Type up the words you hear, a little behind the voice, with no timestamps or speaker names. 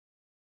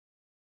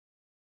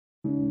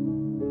So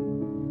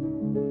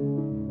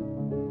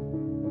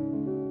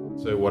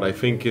what I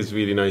think is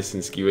really nice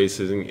in ski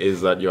racing is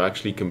that you're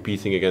actually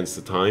competing against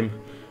the time.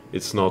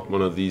 It's not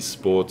one of these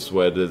sports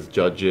where there's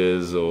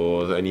judges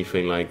or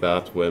anything like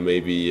that, where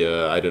maybe,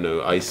 I don't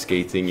know, ice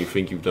skating, you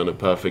think you've done a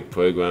perfect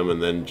program and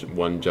then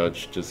one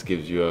judge just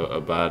gives you a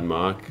bad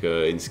mark.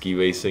 In ski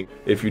racing,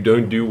 if you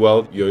don't do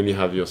well, you only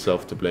have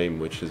yourself to blame,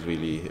 which is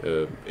really,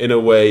 in a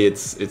way,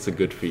 it's a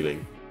good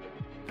feeling.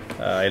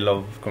 I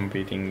love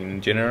competing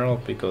in general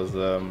because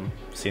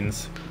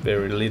since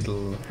very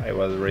little I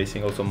was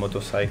racing also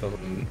motorcycles.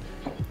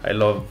 I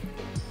love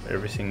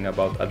everything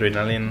about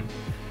adrenaline.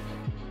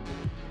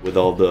 With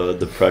all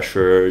the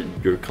pressure,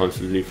 you're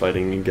constantly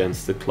fighting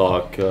against the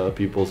clock,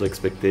 people's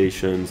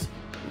expectations.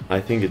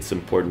 I think it's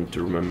important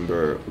to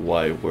remember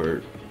why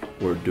we're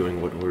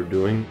doing what we're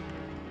doing.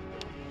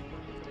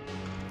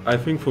 I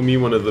think for me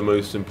one of the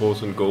most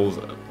important goals,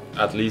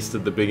 at least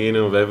at the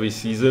beginning of every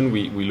season,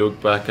 we look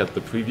back at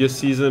the previous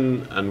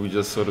season and we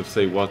just sort of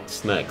say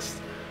what's next.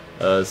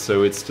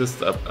 So it's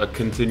just a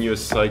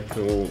continuous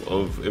cycle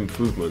of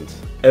improvement.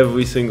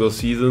 Every single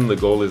season the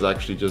goal is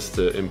actually just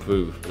to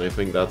improve, and I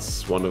think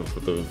that's one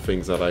of the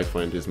things that I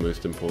find is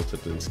most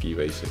important in ski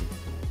racing.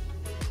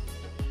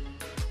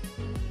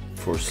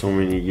 For so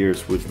many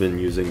years we've been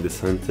using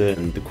DESCENTE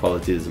and the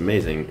quality is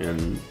amazing,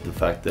 and the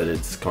fact that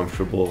it's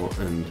comfortable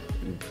and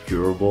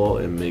durable,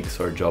 it makes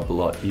our job a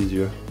lot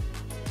easier.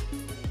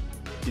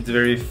 It's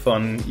very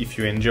fun if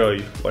you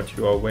enjoy what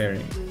you are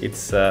wearing.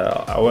 It's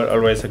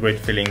always a great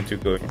feeling to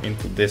go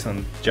into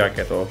decent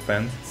jacket or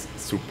pants.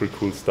 It's super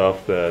cool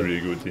stuff that are really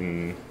good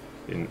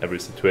in every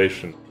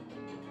situation.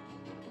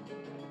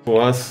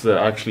 For us,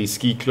 actually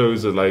ski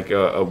clothes are like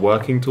a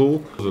working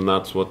tool, and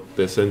that's what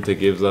DESCENTE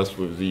gives us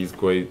with these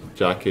great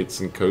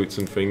jackets and coats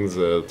and things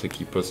to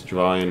keep us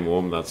dry and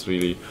warm. That's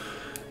really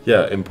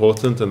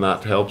important, and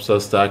that helps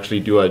us to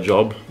actually do our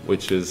job,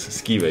 which is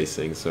ski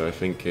racing. So I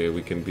think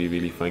we can be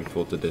really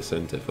thankful to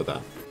DESCENTE for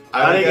that.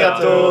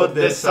 Arigato,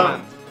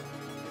 Descente!